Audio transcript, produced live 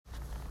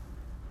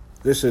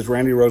This is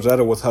Randy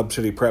Rosetta with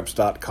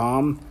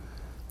HubCityPreps.com,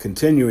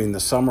 continuing the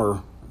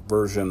summer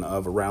version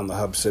of Around the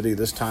Hub City,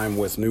 this time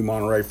with new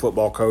Monterey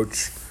football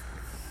coach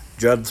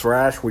Judd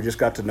Thrash. We just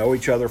got to know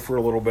each other for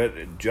a little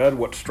bit. Judd,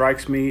 what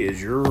strikes me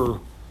is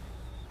you're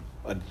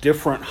a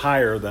different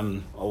hire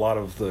than a lot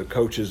of the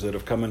coaches that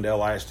have come into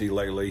LISD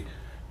lately.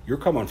 You're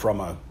coming from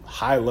a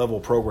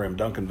high-level program,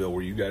 Duncanville,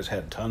 where you guys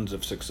had tons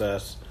of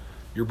success.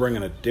 You're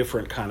bringing a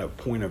different kind of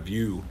point of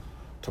view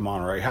to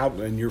Monterey. How,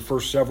 in your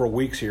first several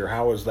weeks here,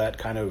 how has that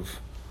kind of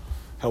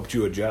helped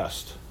you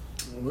adjust?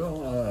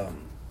 Well,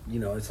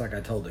 it's like I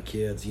told the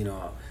kids,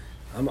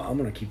 I'm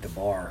going to keep the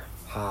bar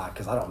high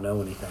because I don't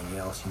know anything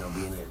else,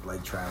 being at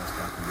Lake Travis,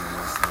 Duncanville,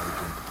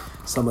 Westlake,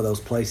 and some of those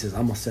places,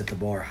 I'm going to set the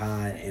bar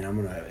high and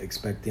I'm going to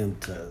expect them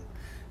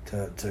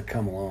to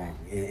come along.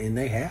 And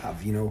they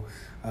have,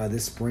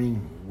 this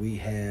spring we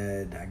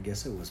had, I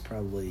guess it was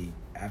probably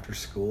after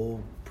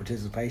school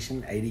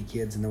participation, 80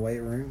 kids in the weight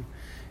room.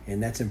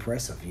 And that's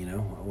impressive,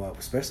 well,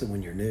 especially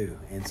when you're new.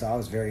 And so I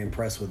was very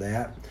impressed with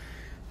that.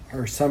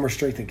 Our summer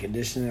strength and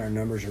conditioning, our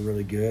numbers are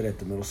really good at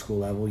the middle school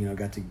level.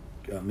 Got to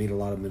meet a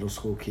lot of middle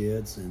school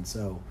kids. And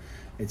so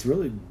it's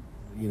really,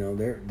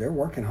 they're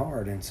working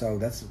hard. And so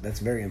that's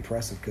very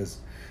impressive because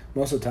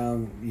most of the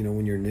time,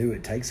 when you're new,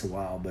 it takes a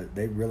while. But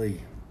they really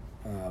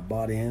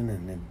bought in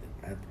and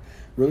have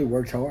really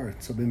worked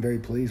hard. So I've been very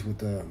pleased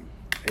with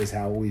is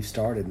how we've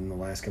started in the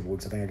last couple of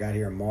weeks. I think I got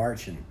here in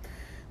March and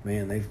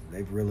man,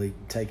 they've really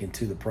taken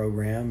to the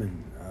program,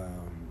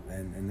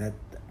 and that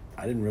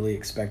I didn't really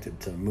expect it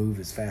to move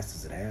as fast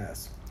as it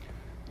has.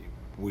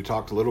 We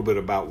talked a little bit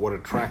about what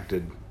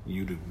attracted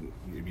you to.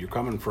 You're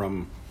coming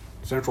from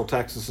Central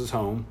Texas's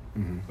home,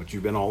 but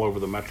you've been all over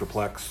the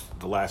Metroplex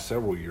the last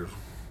several years.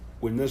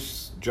 When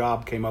this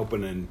job came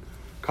open and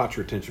caught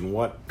your attention,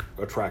 what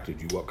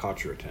attracted you? What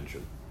caught your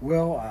attention?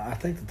 Well, I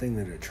think the thing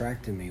that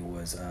attracted me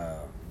was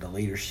the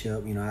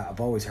leadership.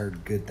 I've always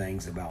heard good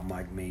things about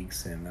Mike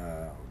Meeks and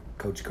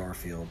Coach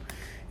Garfield.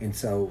 And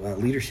so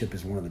leadership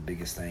is one of the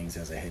biggest things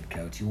as a head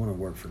coach. You want to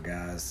work for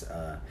guys.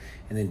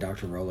 And then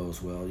Dr. Rollo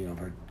as well. I've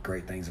heard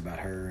great things about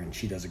her, and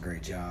she does a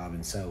great job.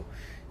 And so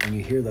when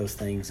you hear those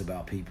things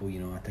about people,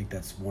 I think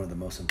that's one of the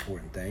most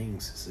important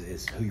things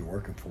is who you're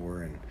working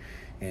for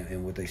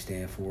and what they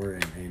stand for.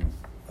 And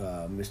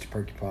Mr.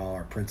 Perkypile,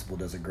 our principal,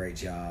 does a great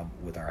job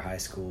with our high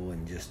school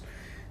and just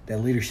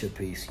that leadership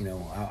piece.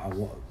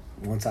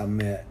 Once I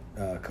met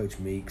Coach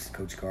Meeks,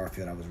 Coach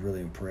Garfield, I was really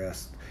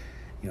impressed.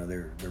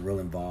 They're real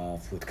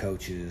involved with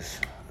coaches.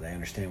 They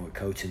understand what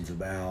coaching's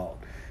about,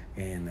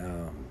 and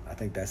I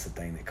think that's the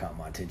thing that caught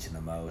my attention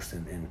the most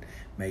and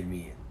made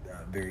me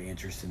very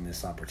interested in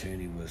this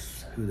opportunity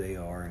was who they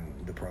are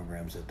and the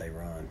programs that they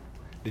run.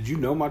 Did you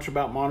know much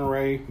about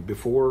Monterey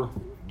before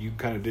you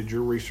kind of did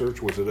your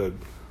research? Was it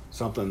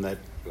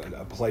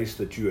a place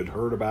that you had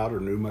heard about or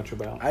knew much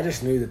about? I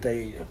just knew that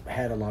they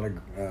had a lot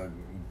of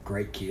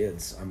great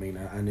kids. I mean,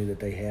 I knew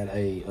that they had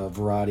a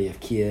variety of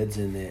kids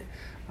and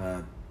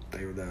that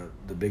they were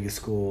the biggest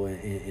school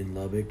in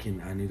Lubbock,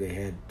 and I knew they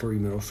had 3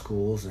 middle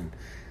schools. And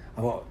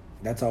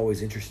that's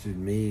always interested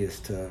me is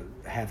to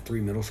have 3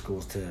 middle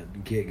schools to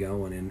get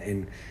going.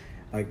 And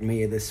like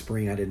me this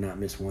spring, I did not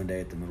miss one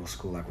day at the middle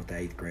school like with the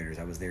 8th graders.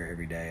 I was there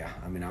every day.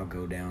 I mean, I'll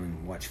go down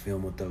and watch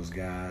film with those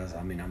guys.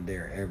 I mean, I'm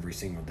there every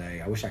single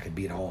day. I wish I could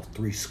be at all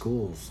 3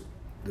 schools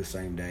the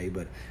same day,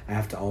 but I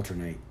have to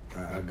alternate.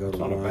 I go to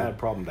one. It's not a bad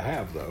problem to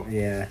have, though.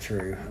 Yeah,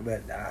 true.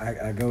 But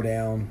I go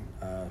down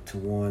to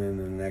one, and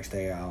then the next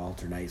day I'll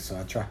alternate. So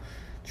I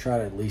try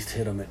to at least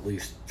hit them at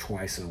least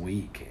twice a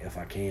week if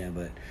I can.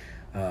 But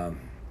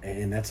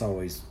and that's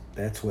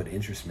what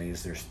interests me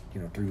is there's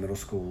 3 middle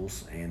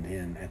schools, and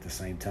then at the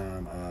same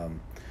time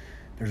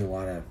there's a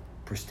lot of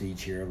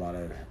prestige here, a lot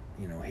of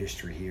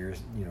history here.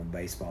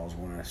 Baseball's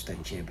won a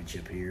state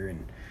championship here,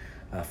 and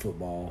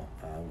football.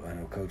 I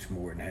know Coach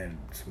Morton had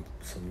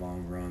some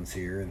long runs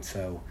here, and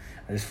so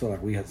I just feel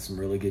like we had some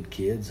really good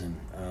kids, and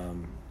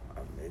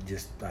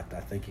I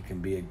think it can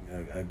be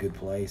a good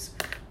place,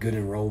 good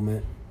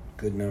enrollment,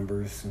 good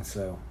numbers, and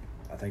so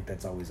I think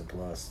that's always a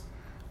plus.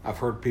 I've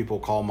heard people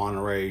call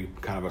Monterey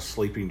kind of a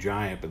sleeping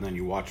giant, but then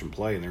you watch them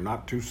play, and they're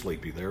not too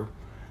sleepy.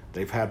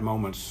 They've had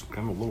moments,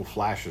 kind of little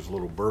flashes,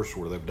 little bursts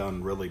where they've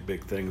done really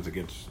big things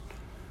against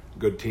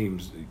good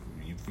teams.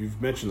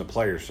 You've mentioned the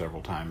players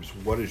several times.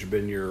 What has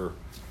been your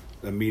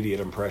immediate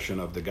impression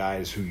of the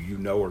guys who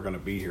are going to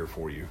be here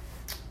for you?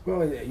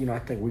 Well, I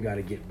think we got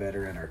to get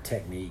better at our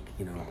technique.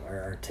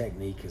 Our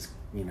technique is,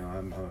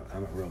 I'm a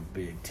real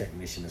big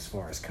technician as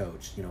far as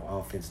coach.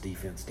 Offense,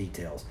 defense,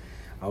 details.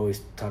 I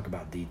always talk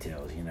about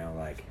details.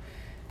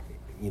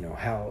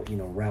 How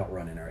route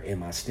running, or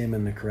am I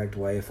stemming the correct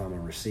way if I'm a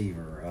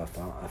receiver?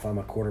 If I'm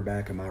a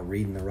quarterback, am I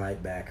reading the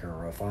right backer?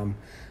 Or if I'm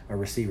a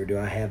receiver, do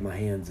I have my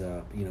hands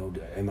up?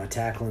 Am I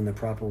tackling the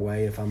proper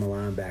way if I'm a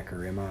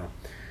linebacker? Am I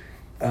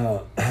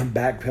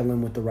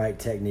backpedaling with the right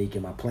technique?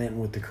 Am I planting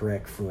with the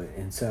correct foot?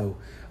 And so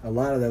a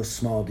lot of those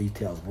small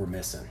details we're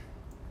missing.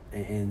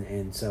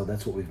 And so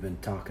that's what we've been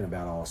talking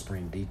about all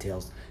spring,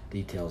 details.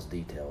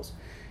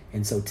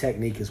 And so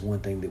technique is one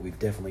thing that we've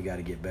definitely got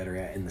to get better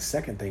at. And the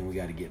second thing we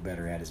got to get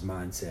better at is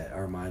mindset.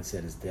 Our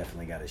mindset has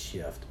definitely got to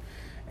shift.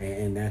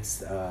 And that's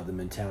the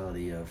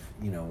mentality of,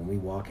 when we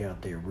walk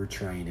out there, we're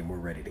trained and we're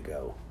ready to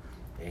go.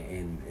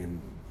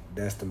 And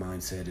that's the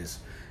mindset is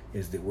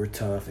that we're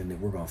tough and that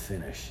we're going to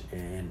finish.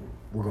 And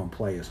we're going to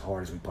play as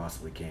hard as we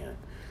possibly can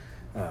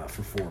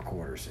for 4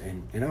 quarters.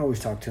 And I always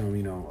talk to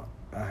him,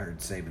 I heard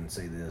Saban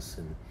say this,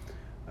 and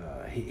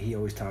he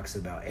always talks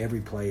about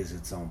every play is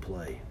its own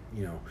play.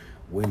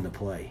 Win the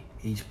play.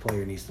 Each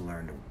player needs to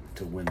learn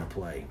to win the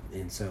play.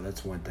 And so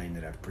that's one thing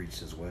that I've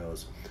preached as well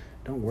is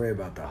don't worry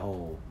about the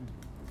whole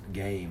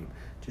game.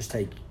 Just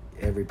take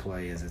every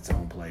play as its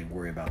own play,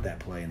 worry about that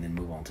play, and then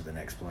move on to the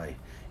next play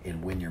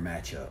and win your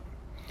matchup.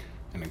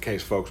 And in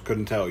case folks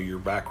couldn't tell, your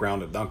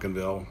background at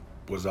Duncanville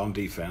was on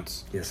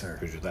defense. Yes, sir.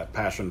 Because that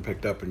passion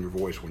picked up in your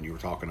voice when you were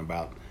talking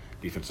about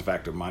defensive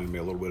back. It reminded me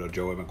a little bit of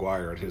Joey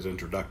McGuire at his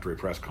introductory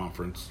press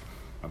conference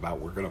about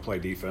we're going to play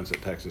defense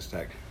at Texas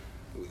Tech.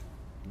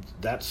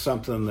 That's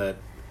something that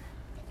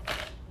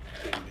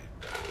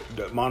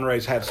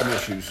Monterey's had some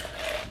issues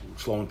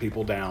slowing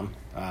people down.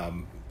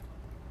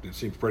 It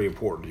seems pretty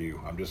important to you.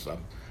 I'm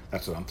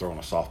throwing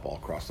a softball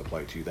across the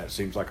plate to you. That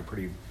seems like a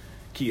pretty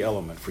key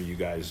element for you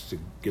guys to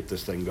get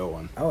this thing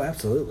going. Oh,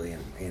 absolutely,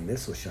 and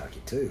this will shock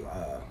you too.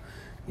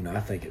 I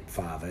think at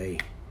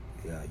 5A,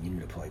 you need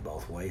to play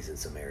both ways in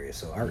some areas.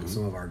 So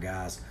some of our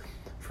guys,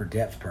 for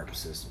depth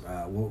purposes,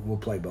 we'll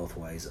play both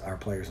ways. Our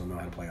players will know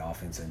how to play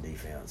offense and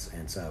defense,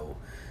 and so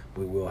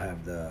we will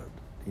have the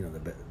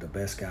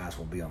best guys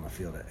will be on the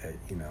field.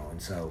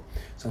 And so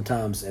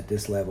sometimes at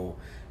this level,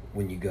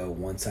 when you go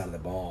one side of the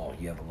ball,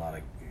 you have a lot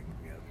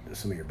of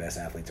some of your best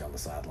athletes on the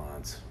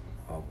sidelines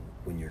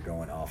when you're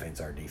going offense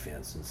or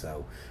defense, and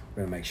so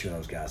we're going to make sure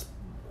those guys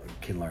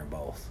can learn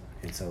both.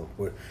 And so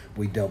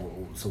we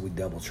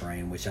double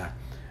train, which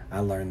I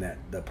learned that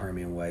the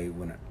Permian way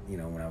when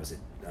I was at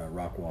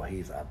Rockwall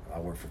Heath. I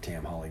worked for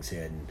Tam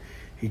Hollingshead, and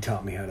he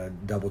taught me how to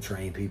double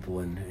train people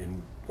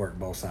and work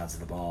both sides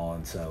of the ball.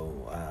 And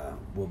so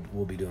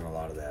we'll be doing a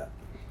lot of that.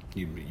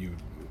 You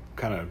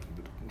kind of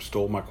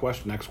stole my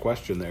next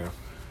question there.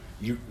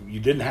 You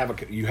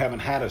haven't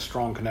had a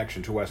strong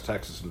connection to West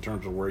Texas in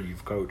terms of where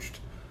you've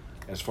coached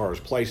as far as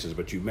places,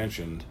 but you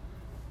mentioned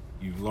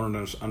you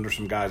learned under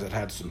some guys that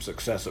had some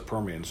success at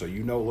Permian, so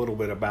you know a little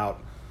bit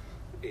about.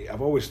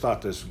 I've always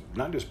thought this,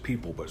 not just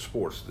people but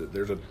sports, that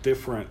there's a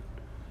different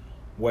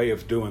way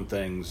of doing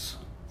things,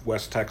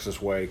 West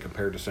Texas way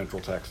compared to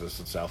Central Texas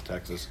and South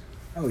Texas.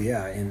 Oh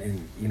yeah,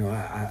 and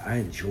I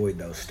enjoyed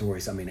those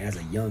stories. I mean, as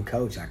a young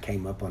coach, I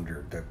came up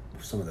under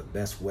some of the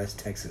best West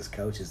Texas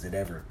coaches that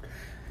ever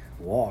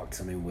walked.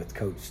 I mean, with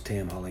Coach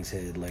Tam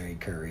Hollingshead, Larry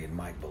Curry, and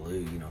Mike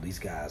Ballou, these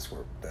guys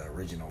were the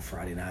original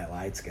Friday Night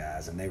Lights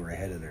guys, and they were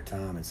ahead of their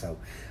time. And so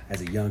as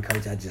a young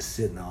coach, I'd just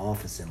sit in the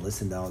office and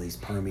listen to all these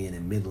Permian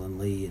and Midland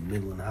Lee and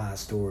Midland High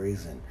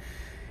stories,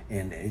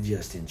 and it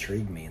just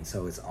intrigued me. And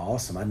so it's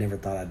awesome. I never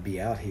thought I'd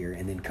be out here.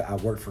 And then I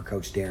worked for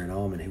Coach Darren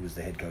Allman, who was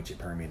the head coach at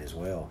Permian as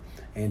well,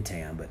 and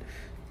Tam. But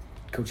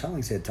Coach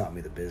Hollingshead taught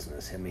me the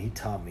business. I mean, he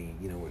taught me,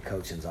 what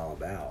coaching's all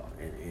about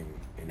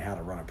and how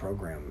to run a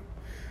program.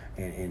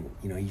 And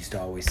he used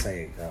to always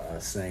say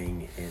a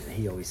saying, and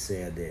he always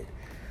said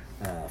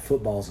that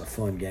football's a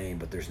fun game,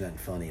 but there's nothing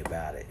funny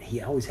about it.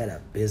 He always had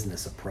a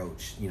business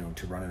approach,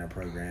 to running a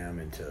program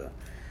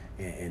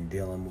and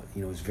dealing with,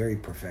 it was very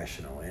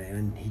professional,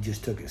 and he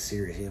just took it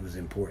serious. It was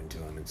important to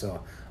him, and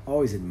so I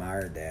always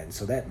admired that. And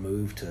so that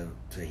move to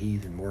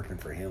Heath and working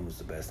for him was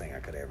the best thing I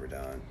could have ever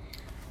done.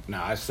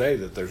 Now, I say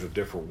that there's a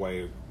different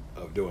way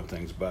of doing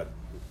things, but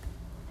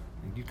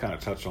you kind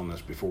of touched on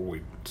this before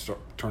we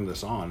turn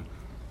this on.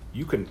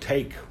 You can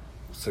take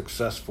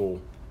successful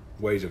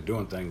ways of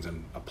doing things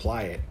and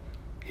apply it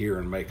here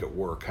and make it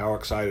work. How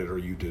excited are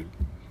you to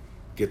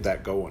get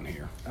that going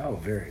here? Oh,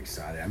 very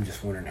excited. I'm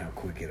just wondering how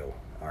quick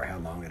or how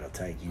long it'll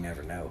take. You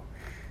never know.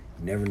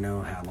 You never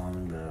know how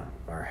long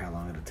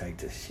it'll take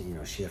to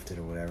shift it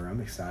or whatever.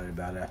 I'm excited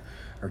about it.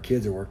 Our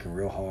kids are working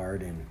real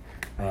hard, and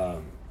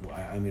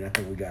I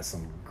think we got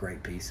some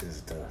great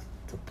pieces to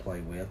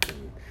play with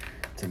and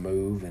to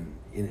move, and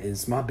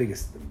it's my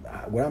biggest.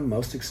 What I'm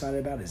most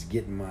excited about is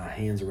getting my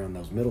hands around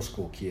those middle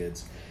school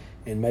kids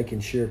and making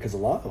sure, because a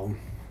lot of them,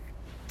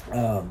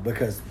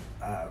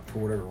 for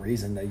whatever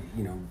reason they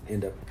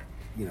end up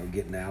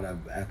getting out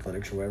of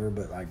athletics or whatever.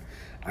 But like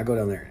I go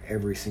down there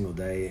every single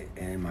day,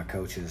 and my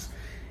coaches,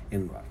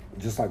 and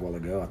just like a while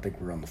ago, I think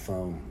we were on the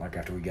phone. Like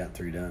after we got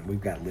through done,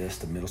 we've got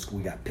lists of middle school.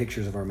 We got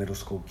pictures of our middle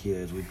school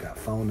kids. We've got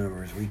phone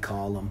numbers. We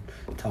call them,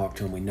 talk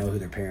to them. We know who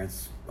their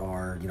parents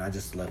are. I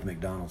just left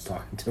McDonald's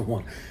talking to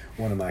one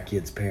of my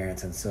kids'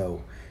 parents, and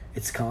so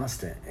it's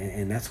constant.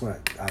 And that's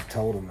what I've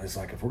told them is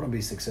like if we're going to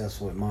be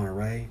successful at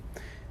Monterey,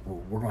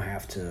 we're going to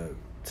have to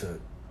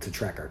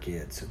track our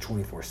kids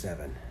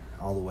 24/7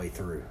 all the way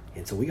through.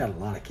 And so we got a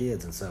lot of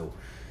kids, and so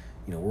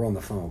we're on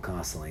the phone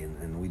constantly,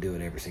 and we do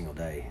it every single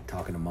day,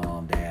 talking to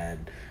mom,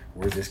 dad,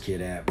 where's this kid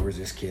at?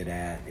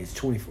 It's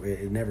 24.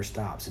 It never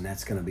stops, and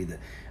that's going to be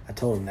I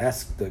told them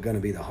that's going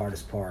to be the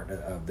hardest part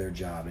of their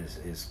job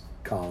is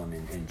calling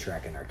and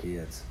tracking our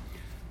kids.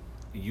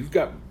 You've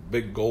got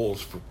big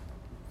goals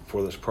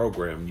for this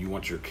program. You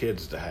want your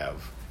kids to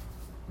have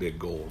big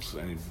goals,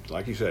 and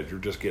like you said, you're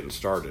just getting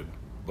started.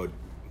 But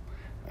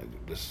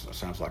this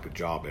sounds like a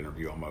job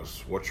interview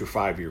almost. What's your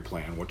 5-year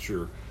plan?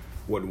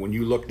 When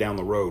you look down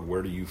the road,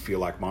 where do you feel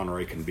like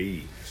Monterey can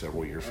be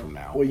several years from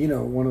now? Well,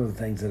 one of the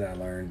things that I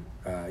learned,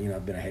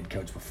 I've been a head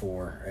coach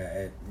before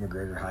at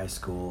McGregor High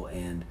School,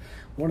 and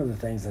one of the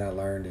things that I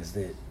learned is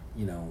that,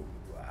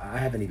 I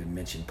haven't even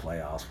mentioned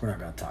playoffs. We're not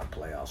going to talk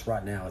playoffs.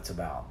 Right now it's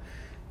about,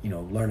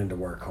 learning to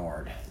work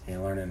hard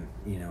and learning,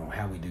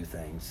 how we do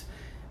things.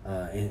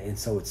 And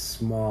so it's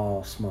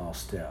small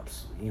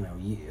steps.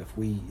 If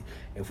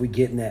we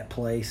get in that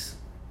place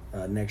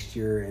next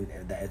year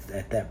and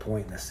at that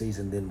point in the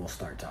season, then we'll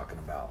start talking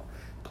about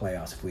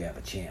playoffs if we have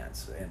a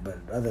chance. But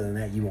other than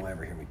that, you won't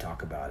ever hear me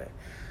talk about it.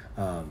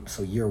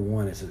 So year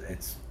one it's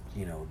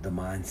the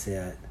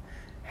mindset,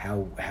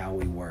 how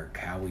we work,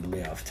 how we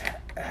lift,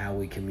 how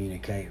we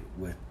communicate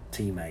with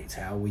teammates,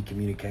 how we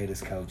communicate as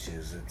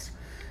coaches. It's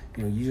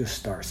you just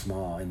start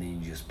small and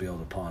then you just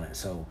build upon it.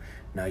 So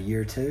now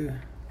year two,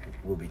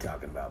 we'll be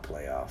talking about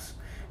playoffs,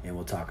 and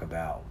we'll talk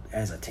about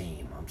as a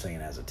team. I'm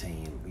saying as a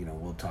team,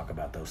 we'll talk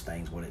about those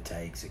things, what it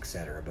takes,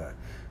 etc. But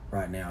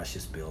right now it's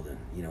just building.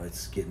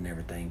 It's getting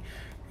everything.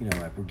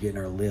 Like we're getting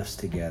our lifts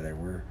together.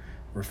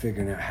 We're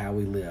figuring out how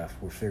we lift.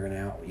 We're figuring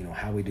out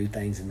how we do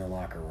things in the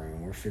locker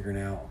room. We're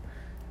figuring out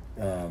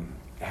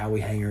how we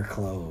hang our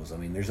clothes. I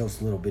mean, there's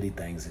those little bitty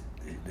things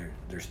that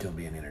they're still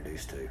being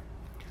introduced to.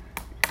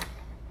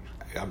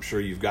 I'm sure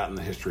you've gotten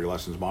the history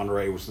lessons.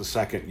 Monterey was the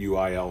second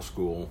UIL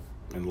school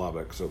in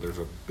Lubbock, so there's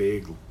a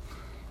big,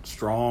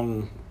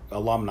 strong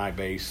alumni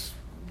base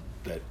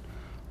that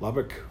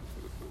Lubbock,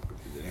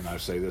 and I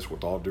say this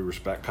with all due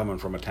respect, coming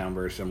from a town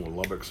very similar to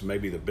Lubbock's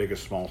maybe the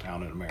biggest small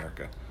town in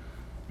America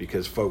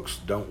because folks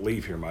don't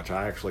leave here much.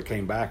 I actually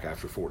came back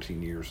after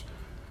 14 years.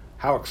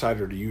 How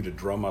excited are you to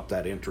drum up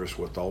that interest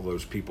with all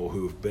those people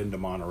who have been to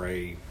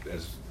Monterey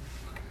as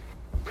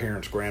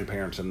parents,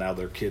 grandparents, and now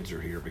their kids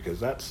are here? Because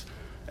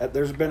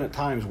there's been at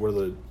times where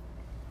the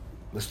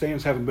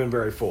stands haven't been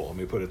very full. Let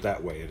me put it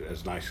that way,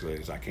 as nicely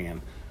as I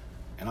can.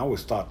 And I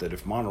always thought that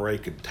if Monterey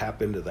could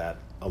tap into that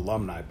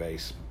alumni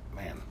base,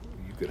 man,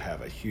 you could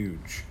have a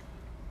huge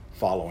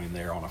following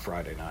there on a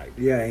Friday night.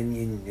 Yeah,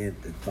 and it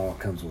all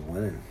comes with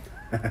winning.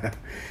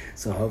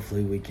 So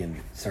hopefully we can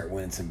start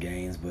winning some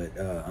games. But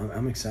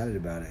I'm excited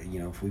about it.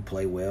 If we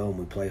play well and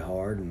we play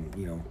hard,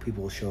 and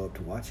people will show up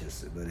to watch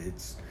us. But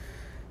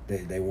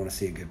they want to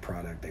see a good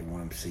product. They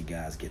want to see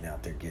guys getting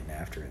out there, getting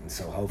after it. And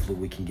so hopefully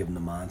we can give them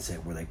the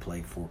mindset where they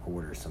play 4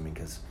 quarters. I mean,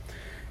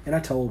 and I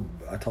told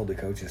the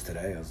coaches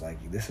today, I was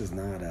like, this is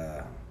not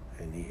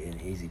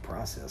an easy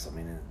process. I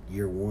mean,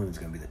 year one is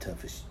going to be the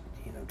toughest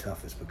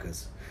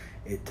because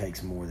it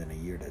takes more than a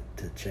year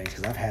to change.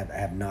 Because I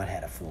have not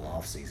had a full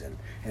off season,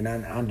 and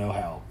I know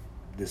how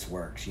this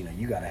works.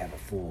 You got to have a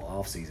full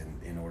off season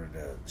in order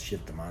to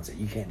shift the mindset.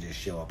 You can't just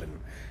show up in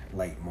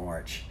late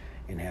March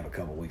and have a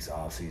couple weeks of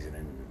off season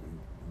and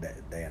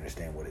they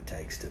understand what it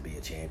takes to be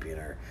a champion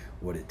or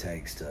what it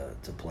takes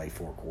to play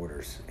 4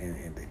 quarters, and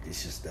it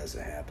just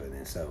doesn't happen.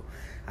 And so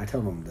I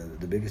tell them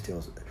the biggest deal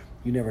is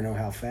you never know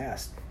how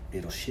fast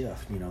it'll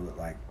shift,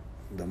 like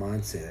the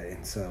mindset.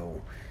 And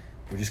so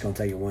we're just going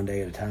to take it one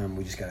day at a time.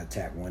 We just got to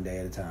attack one day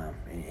at a time,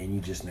 and you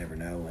just never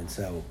know. And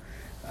so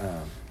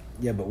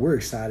but we're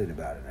excited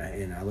about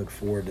it, and I look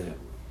forward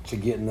to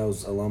getting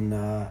those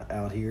alumni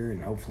out here,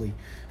 and hopefully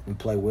we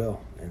play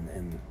well,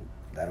 and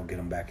that'll get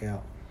them back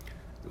out.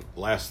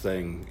 Last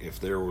thing, if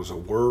there was a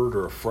word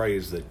or a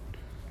phrase that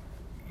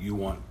you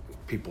want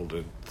people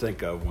to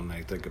think of when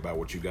they think about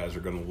what you guys are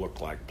going to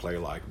look like, play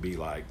like, be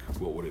like,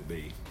 what would it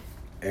be?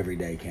 Every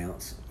day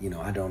counts.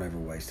 I don't ever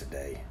waste a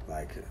day.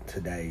 Like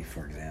today,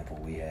 for example,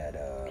 we had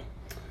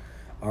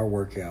our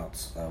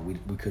workouts.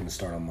 We couldn't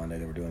start on Monday.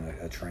 They were doing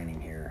a training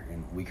here,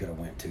 and we could have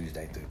went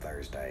Tuesday through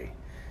Thursday.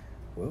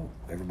 Well,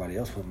 everybody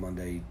else went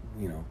Monday,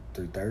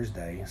 through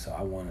Thursday. So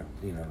I wanted,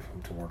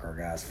 to work our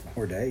guys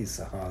 4 days.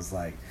 So I was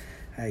like,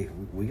 hey,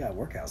 we got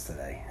workouts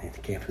today. And the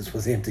campus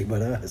was empty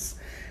but us.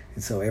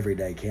 And so every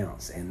day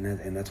counts. And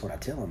that's what I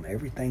tell them.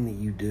 Everything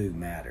that you do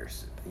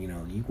matters. You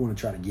want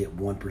to try to get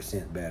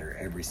 1% better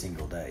every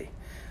single day.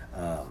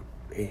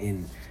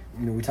 And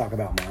we talk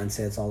about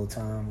mindsets all the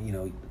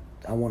time.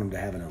 I want them to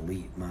have an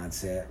elite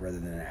mindset rather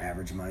than an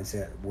average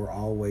mindset. We're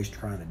always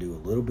trying to do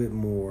a little bit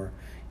more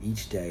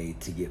each day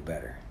to get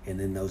better. And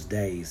then those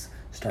days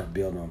start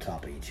building on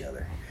top of each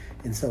other.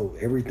 And so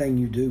everything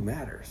you do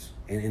matters.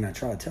 And I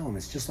try to tell them,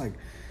 it's just like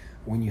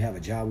when you have a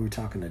job. We were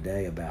talking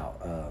today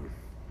about,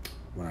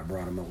 when I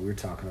brought them up, we were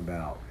talking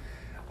about,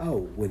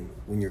 when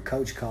your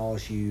coach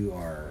calls you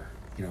or,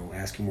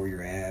 asking where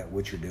you're at,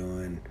 what you're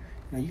doing,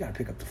 you got to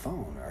pick up the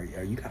phone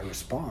or you got to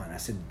respond. I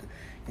said,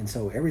 and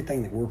so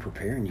everything that we're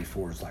preparing you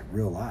for is like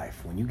real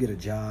life. When you get a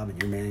job and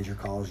your manager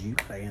calls you, you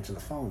got to answer the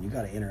phone. You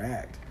got to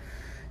interact.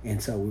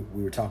 And so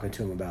we were talking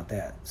to them about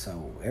that.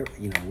 So,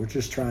 we're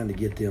just trying to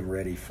get them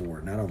ready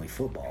for not only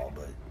football,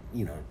 but,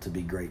 to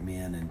be great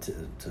men and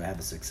to have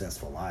a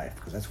successful life,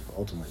 because that's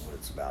ultimately what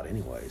it's about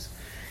anyways.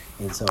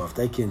 And so if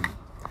they can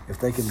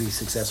be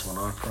successful in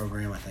our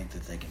program, I think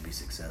that they can be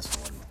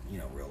successful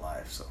in real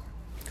life. So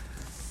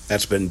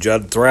that's been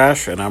Judd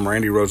Thrash, and I'm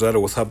Randy Rosetta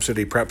with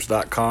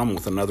HubCityPreps.com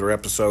with another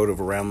episode of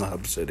Around the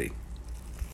Hub City.